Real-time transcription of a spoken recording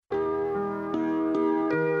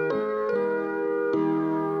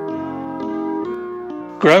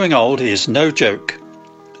Growing old is no joke.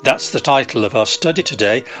 That's the title of our study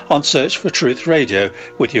today on Search for Truth Radio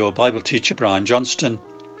with your Bible teacher Brian Johnston.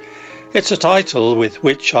 It's a title with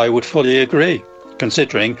which I would fully agree,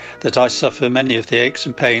 considering that I suffer many of the aches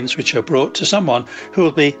and pains which are brought to someone who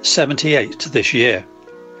will be 78 this year.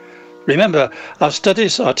 Remember, our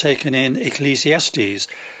studies are taken in Ecclesiastes,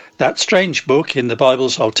 that strange book in the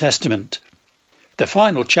Bible's Old Testament. The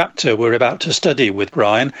final chapter we're about to study with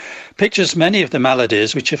Brian pictures many of the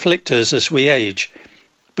maladies which afflict us as we age,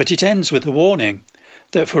 but it ends with a warning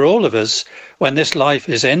that for all of us, when this life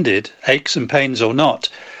is ended, aches and pains or not,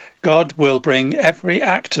 God will bring every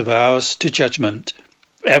act of ours to judgment,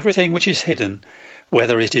 everything which is hidden,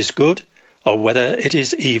 whether it is good or whether it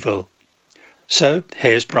is evil. So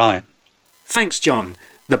here's Brian. Thanks, John.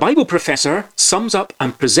 The Bible professor sums up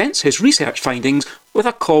and presents his research findings with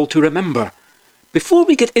a call to remember. Before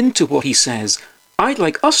we get into what he says, I'd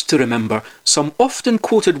like us to remember some often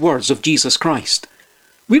quoted words of Jesus Christ.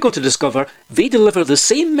 We're going to discover they deliver the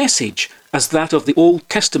same message as that of the Old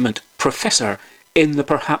Testament professor in the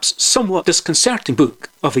perhaps somewhat disconcerting book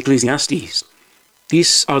of Ecclesiastes.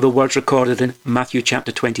 These are the words recorded in Matthew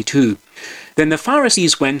chapter 22. Then the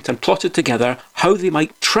Pharisees went and plotted together how they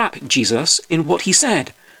might trap Jesus in what he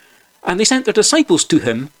said. And they sent their disciples to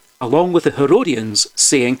him, along with the Herodians,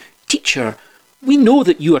 saying, "Teacher, we know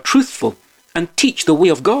that you are truthful, and teach the way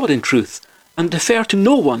of God in truth, and defer to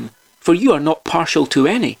no one, for you are not partial to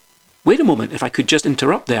any." Wait a moment, if I could just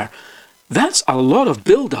interrupt there. That's a lot of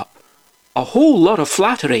build-up, a whole lot of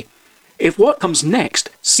flattery. If what comes next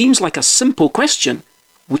seems like a simple question,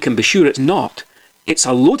 we can be sure it's not. It's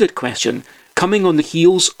a loaded question, coming on the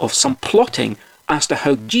heels of some plotting as to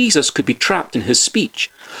how Jesus could be trapped in his speech.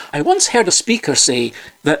 I once heard a speaker say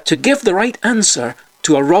that to give the right answer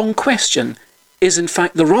to a wrong question is in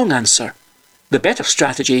fact the wrong answer. The better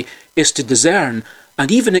strategy is to discern and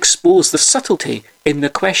even expose the subtlety in the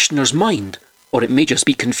questioner's mind, or it may just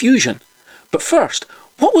be confusion. But first,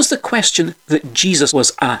 what was the question that Jesus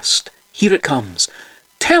was asked? Here it comes.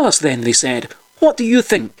 "Tell us then," they said, "what do you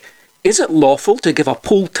think? Is it lawful to give a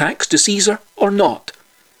poll tax to Caesar or not?"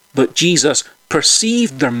 But Jesus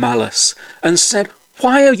perceived their malice and said,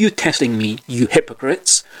 "Why are you testing me, you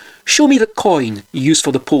hypocrites? Show me the coin used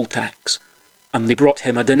for the poll tax." And they brought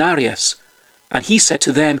him a denarius. And he said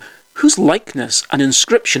to them, "Whose likeness and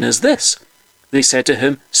inscription is this?" They said to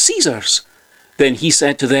him, "Caesar's." Then he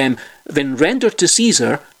said to them, "Then render to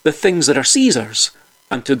Caesar the things that are Caesar's,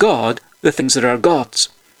 and to God the things that are God's."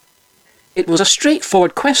 It was a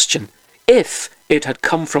straightforward question, if it had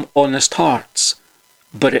come from honest hearts.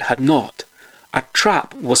 But it had not. A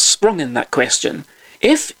trap was sprung in that question.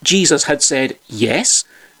 If Jesus had said yes,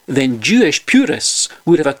 then Jewish purists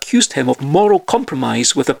would have accused him of moral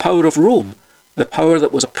compromise with the power of Rome, the power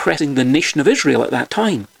that was oppressing the nation of Israel at that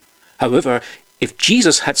time. However, if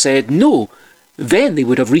Jesus had said no, then they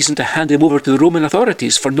would have reason to hand him over to the Roman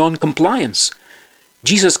authorities for non-compliance.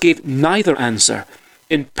 Jesus gave neither answer.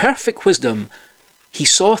 In perfect wisdom, he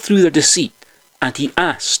saw through their deceit, and he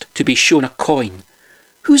asked to be shown a coin.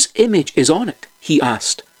 "Whose image is on it?" he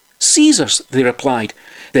asked. "Caesar's," they replied.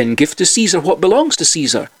 "Then give to Caesar what belongs to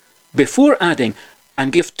Caesar," before adding,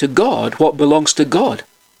 "and give to God what belongs to God."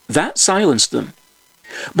 That silenced them.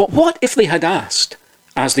 But what if they had asked,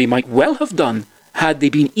 as they might well have done had they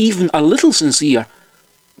been even a little sincere,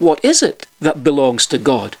 "What is it that belongs to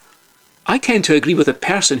God?" I tend to agree with the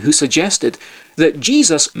person who suggested that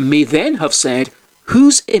Jesus may then have said,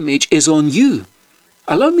 "Whose image is on you?"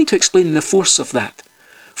 Allow me to explain the force of that.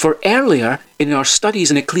 For earlier in our studies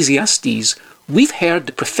in Ecclesiastes, we've heard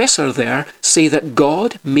the professor there say that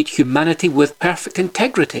God made humanity with perfect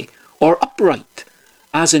integrity, or upright,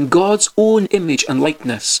 as in God's own image and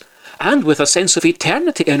likeness, and with a sense of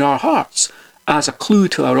eternity in our hearts, as a clue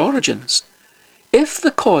to our origins. If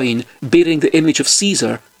the coin bearing the image of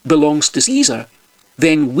Caesar belongs to Caesar,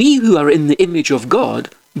 then we who are in the image of God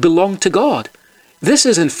belong to God. This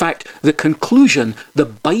is in fact the conclusion the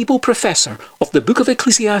Bible professor of the book of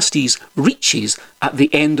Ecclesiastes reaches at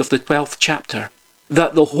the end of the 12th chapter,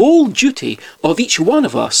 that the whole duty of each one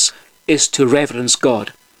of us is to reverence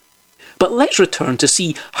God. But let's return to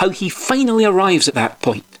see how he finally arrives at that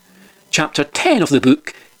point. Chapter 10 of the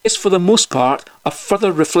book is for the most part a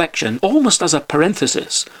further reflection, almost as a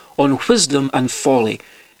parenthesis, on wisdom and folly,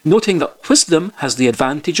 noting that wisdom has the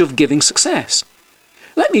advantage of giving success.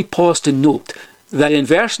 Let me pause to note that in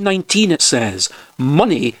verse 19 it says,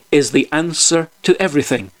 "Money is the answer to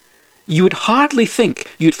everything." You would hardly think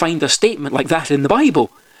you'd find a statement like that in the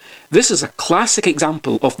Bible. This is a classic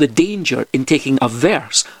example of the danger in taking a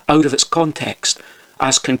verse out of its context.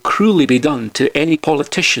 as can cruelly be done to any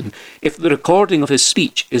politician if the recording of his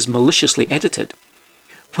speech is maliciously edited.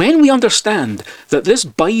 When we understand that this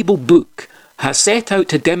Bible book has set out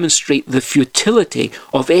to demonstrate the futility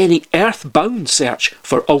of any earthbound search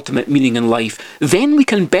for ultimate meaning in life, then we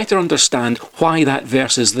can better understand why that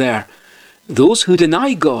verse is there. Those who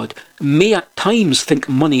deny God may at times think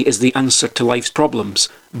money is the answer to life's problems,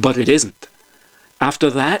 but it isn't. After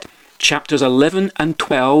that, chapters 11 and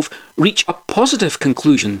 12 reach a positive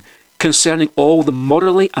conclusion concerning all the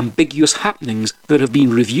morally ambiguous happenings that have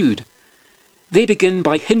been reviewed. They begin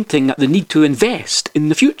by hinting at the need to invest in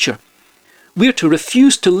the future. We're to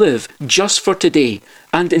refuse to live just for today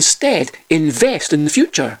and instead invest in the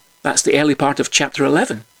future. That's the early part of chapter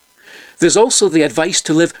 11. There's also the advice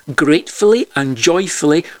to live gratefully and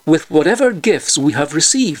joyfully with whatever gifts we have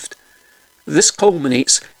received. This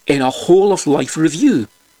culminates in a whole-of-life review.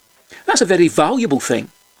 That's a very valuable thing.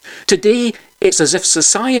 Today, it's as if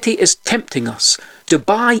society is tempting us to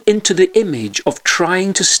buy into the image of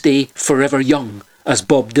trying to stay forever young, as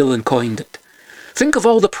Bob Dylan coined it. Think of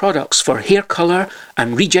all the products for hair colour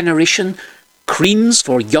and regeneration, creams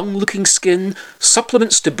for young-looking skin,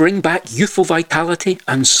 supplements to bring back youthful vitality,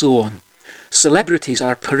 and so on. Celebrities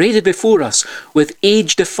are paraded before us with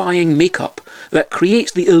age-defying makeup that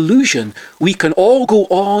creates the illusion we can all go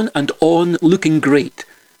on and on looking great.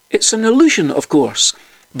 It's an illusion, of course,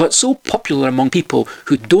 but so popular among people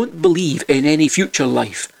who don't believe in any future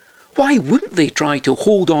life. Why wouldn't they try to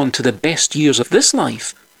hold on to the best years of this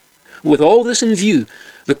life? With all this in view,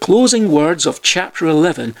 the closing words of chapter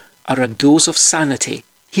 11 are a dose of sanity.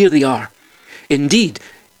 Here they are. Indeed,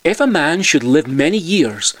 if a man should live many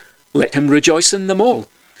years, let him rejoice in them all,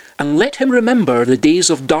 and let him remember the days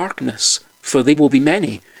of darkness, for they will be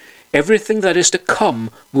many. Everything that is to come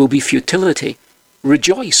will be futility.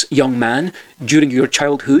 Rejoice, young man, during your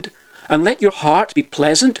childhood, and let your heart be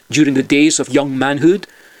pleasant during the days of young manhood.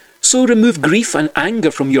 So remove grief and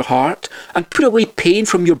anger from your heart, and put away pain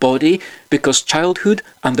from your body, because childhood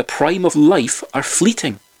and the prime of life are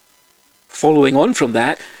fleeting. Following on from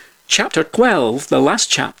that, chapter 12, the last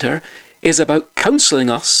chapter, is about counselling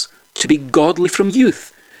us to be godly from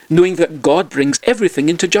youth, knowing that God brings everything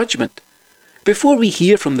into judgment. Before we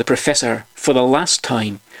hear from the professor for the last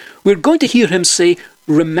time, we're going to hear him say,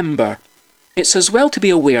 remember. It's as well to be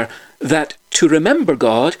aware that to remember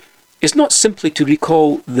God is not simply to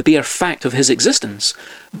recall the bare fact of his existence,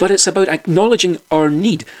 but it's about acknowledging our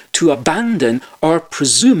need to abandon our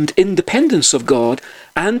presumed independence of God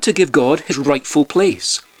and to give God his rightful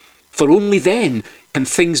place. For only then can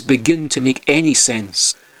things begin to make any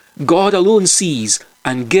sense. God alone sees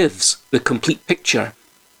and gives the complete picture.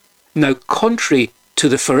 Now, contrary to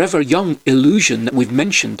the forever young illusion that we've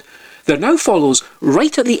mentioned, there now follows,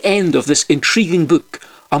 right at the end of this intriguing book,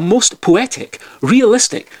 a most poetic,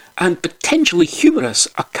 realistic, and potentially humorous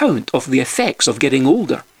account of the effects of getting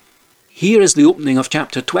older. Here is the opening of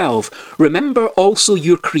chapter 12. Remember also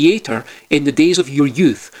your Creator in the days of your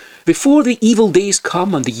youth, before the evil days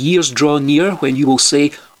come and the years draw near when you will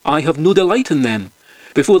say, I have no delight in them.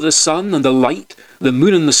 Before the sun and the light, the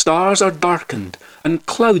moon and the stars are darkened, and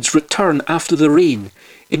clouds return after the rain,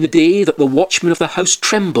 in the day that the watchmen of the house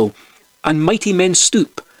tremble, and mighty men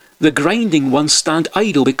stoop, the grinding ones stand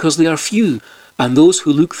idle because they are few, and those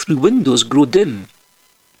who look through windows grow dim.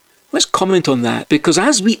 Let's comment on that, because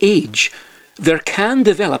as we age, there can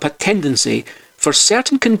develop a tendency for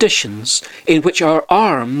certain conditions in which our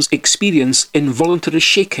arms experience involuntary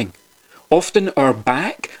shaking. Often our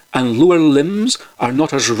back and lower limbs are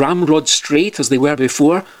not as ramrod straight as they were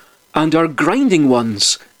before, and our grinding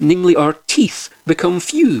ones, namely our teeth, become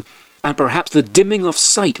few, and perhaps the dimming of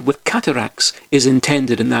sight with cataracts is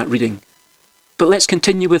intended in that reading. But let's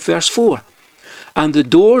continue with verse 4. And the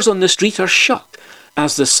doors on the street are shut,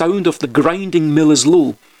 as the sound of the grinding mill is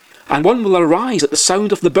low, and one will arise at the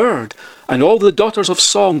sound of the bird, and all the daughters of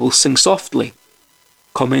song will sing softly.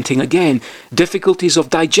 Commenting again, difficulties of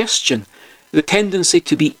digestion, the tendency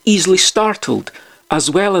to be easily startled, as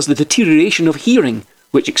well as the deterioration of hearing,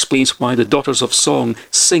 which explains why the daughters of song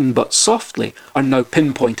sing but softly, are now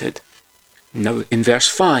pinpointed. Now in verse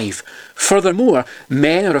 5, furthermore,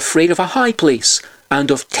 men are afraid of a high place,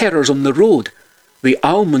 and of terrors on the road. The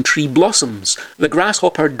almond tree blossoms, the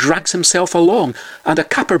grasshopper drags himself along, and a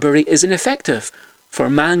caperberry is ineffective, for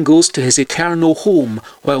man goes to his eternal home,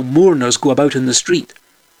 while mourners go about in the street.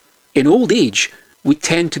 In old age, we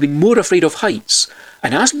tend to be more afraid of heights,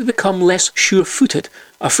 and as we become less sure-footed,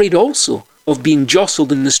 afraid also of being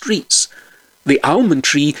jostled in the streets. The almond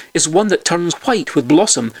tree is one that turns white with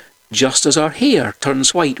blossom, just as our hair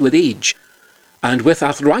turns white with age. And with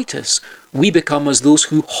arthritis, we become as those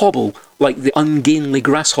who hobble like the ungainly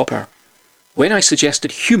grasshopper. When I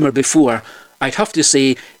suggested humour before, I'd have to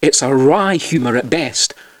say it's a wry humour at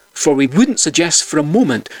best, for we wouldn't suggest for a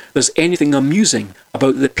moment there's anything amusing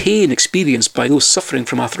about the pain experienced by those suffering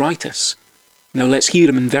from arthritis. Now let's hear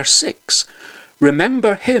him in verse 6.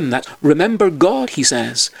 Remember him, remember God, he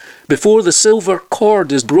says, before the silver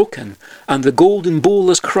cord is broken and the golden bowl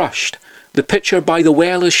is crushed, the pitcher by the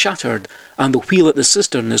well is shattered and the wheel at the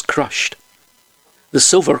cistern is crushed. The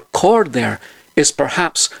silver cord there is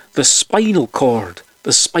perhaps the spinal cord,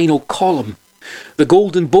 the spinal column. The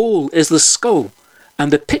golden bowl is the skull,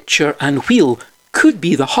 and the pitcher and wheel could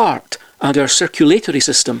be the heart and our circulatory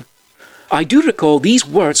system. I do recall these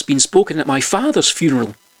words being spoken at my father's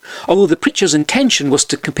funeral, although the preacher's intention was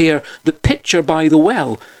to compare the pitcher by the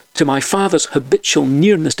well to my father's habitual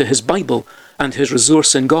nearness to his Bible and his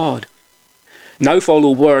resource in God. Now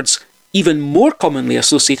follow words even more commonly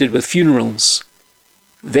associated with funerals.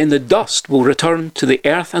 Then the dust will return to the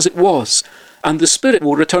earth as it was, and the spirit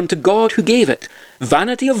will return to God who gave it.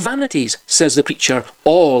 Vanity of vanities, says the preacher,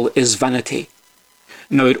 all is vanity.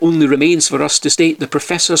 Now it only remains for us to state the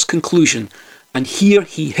professor's conclusion, and here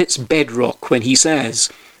he hits bedrock when he says,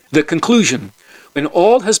 the conclusion, when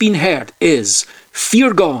all has been heard, is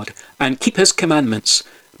fear God and keep his commandments,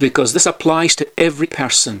 because this applies to every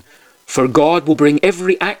person. For God will bring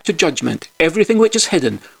every act to judgment, everything which is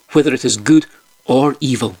hidden, whether it is good or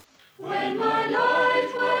evil. When my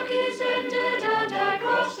life work is ended and I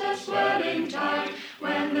cross the swelling tide,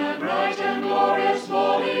 when the bright and glorious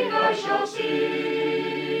morning I shall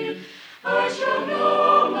see, I shall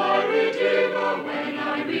know my Redeemer when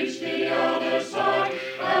I reach the other side,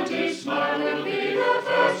 and his smile will be the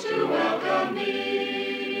first to welcome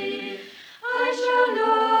me. I shall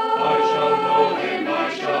know him, I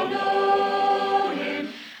shall know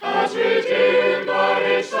him, as redeemed by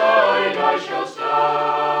his side I shall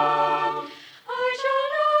stand.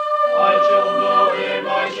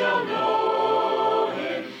 I shall know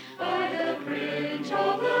him, by the print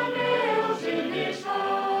of the nails in his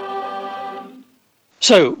hand.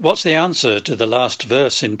 So, what's the answer to the last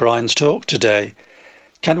verse in Brian's talk today?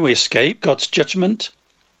 Can we escape God's judgment?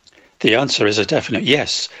 The answer is a definite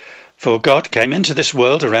yes, for God came into this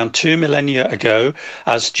world around 2 millennia ago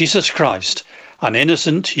as Jesus Christ, an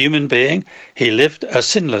innocent human being. He lived a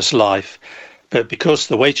sinless life, but because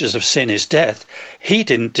the wages of sin is death, he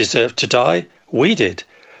didn't deserve to die, we did.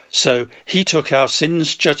 So he took our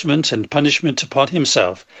sins, judgment and punishment upon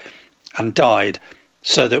himself and died,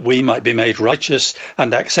 so that we might be made righteous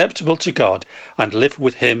and acceptable to God and live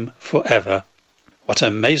with him forever. What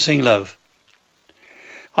amazing love.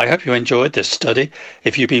 I hope you enjoyed this study,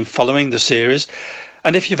 if you've been following the series,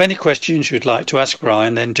 and if you've any questions you'd like to ask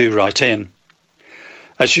Brian, then do write in.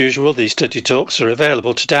 As usual, these study talks are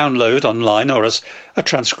available to download online or as a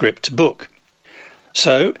transcript book.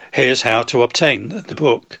 So here's how to obtain the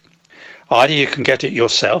book. Either you can get it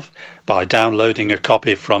yourself by downloading a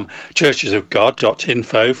copy from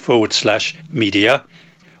churchesofgod.info/media,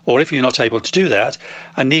 or if you're not able to do that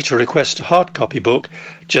and need to request a hard copy book,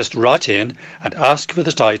 just write in and ask for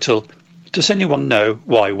the title. Does anyone know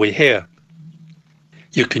why we're here?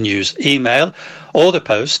 You can use email or the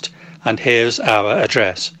post, and here's our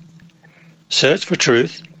address. Search for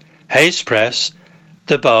Truth, Hayes Press,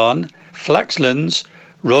 The Barn, Flaxlands,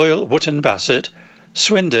 Royal Wootton Bassett,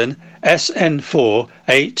 Swindon, SN4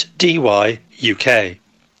 8DY, UK.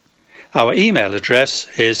 Our email address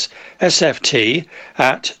is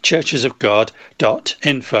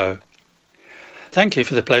sft@churchesofgod.info. Thank you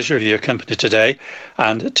for the pleasure of your company today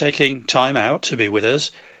and taking time out to be with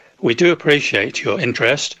us. We do appreciate your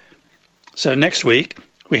interest. So next week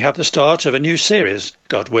we have the start of a new series,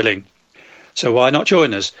 God willing. So why not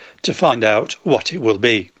join us to find out what it will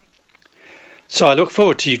be? So I look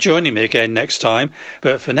forward to you joining me again next time,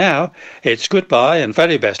 but for now it's goodbye and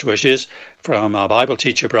very best wishes from our Bible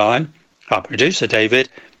teacher Brian, our producer David,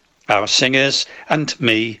 our singers and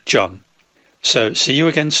me, John. So see you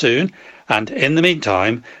again soon, and in the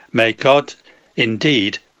meantime, may God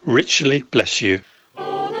indeed richly bless you.